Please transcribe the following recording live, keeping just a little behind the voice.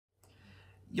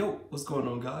Yo, what's going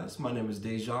on guys? My name is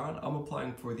Dae'Jon. I'm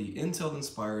applying for the Intel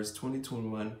Inspires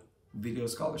 2021 Video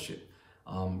Scholarship.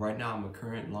 Right now I'm a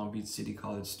current Long Beach City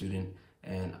College student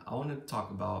and I want to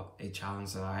talk about a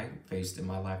challenge that I faced in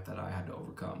my life that I had to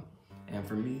overcome. And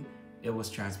for me, it was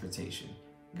transportation.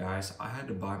 Guys, I had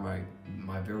to buy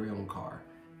my very own car.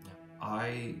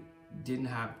 I didn't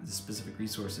have the specific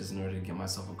resources in order to get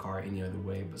myself a car any other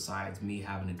way besides me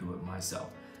having to do it myself.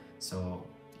 So,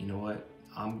 you know what?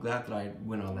 I'm glad that I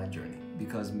went on that journey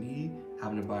because me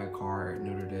having to buy a car in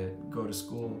order to go to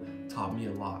school taught me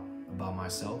a lot about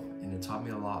myself, and it taught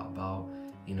me a lot about,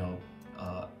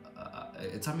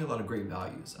 it taught me a lot of great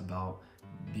values about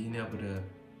being able to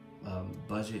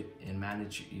budget and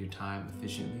manage your time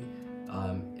efficiently.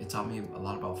 It taught me a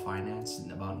lot about finance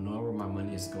and about knowing where my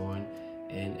money is going,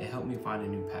 and it helped me find a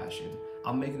new passion.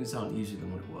 I'm making it sound easier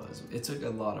than what it was. It took a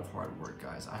lot of hard work,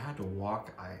 guys. I had to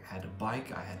walk, I had to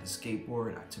bike, I had to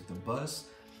skateboard, I took the bus,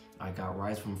 I got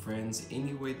rides from friends.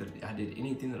 Any way that I did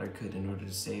anything that I could in order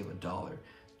to save $1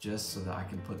 just so that I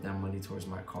can put that money towards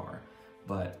my car.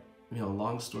 But,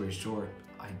 long story short,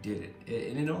 I did it.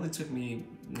 And it only took me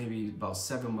maybe about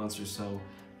 7 months or so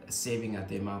saving at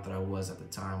the amount that I was at the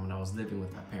time when I was living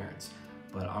with my parents.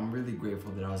 But I'm really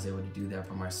grateful that I was able to do that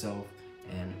for myself.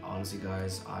 And honestly,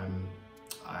 guys,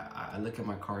 I look at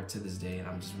my car to this day and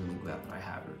I'm just really glad that I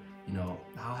have it.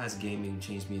 How has gaming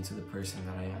changed me into the person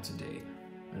that I am today?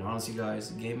 And honestly,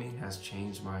 guys, gaming has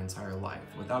changed my entire life.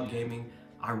 Without gaming,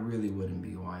 I really wouldn't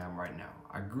be who I am right now.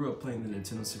 I grew up playing the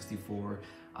Nintendo 64.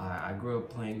 I grew up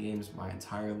playing games my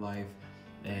entire life.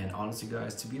 And honestly,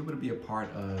 guys, to be able to be a part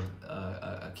of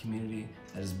a community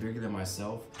that is bigger than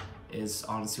myself is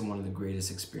honestly one of the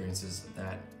greatest experiences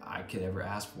that I could ever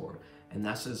ask for. And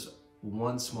that's just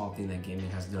one small thing that gaming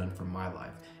has done for my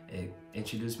life. It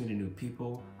introduced me to new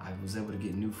people. I was able to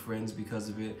get new friends because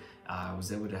of it. I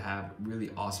was able to have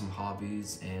really awesome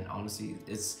hobbies, and honestly,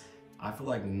 I feel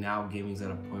like now gaming is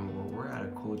at a point where we're at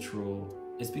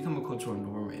it's become a cultural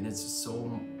norm, and it's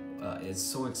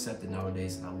so accepted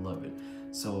nowadays, and I love it.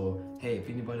 So hey, if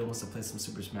anybody wants to play some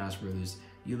Super Smash Brothers,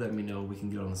 you let me know. We can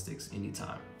get on the sticks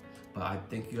anytime. But I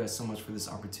thank you guys so much for this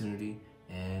opportunity,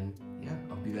 and yeah,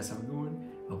 I hope you guys have a good one.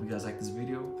 I hope you guys like this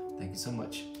video. Thank you so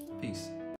much. Peace.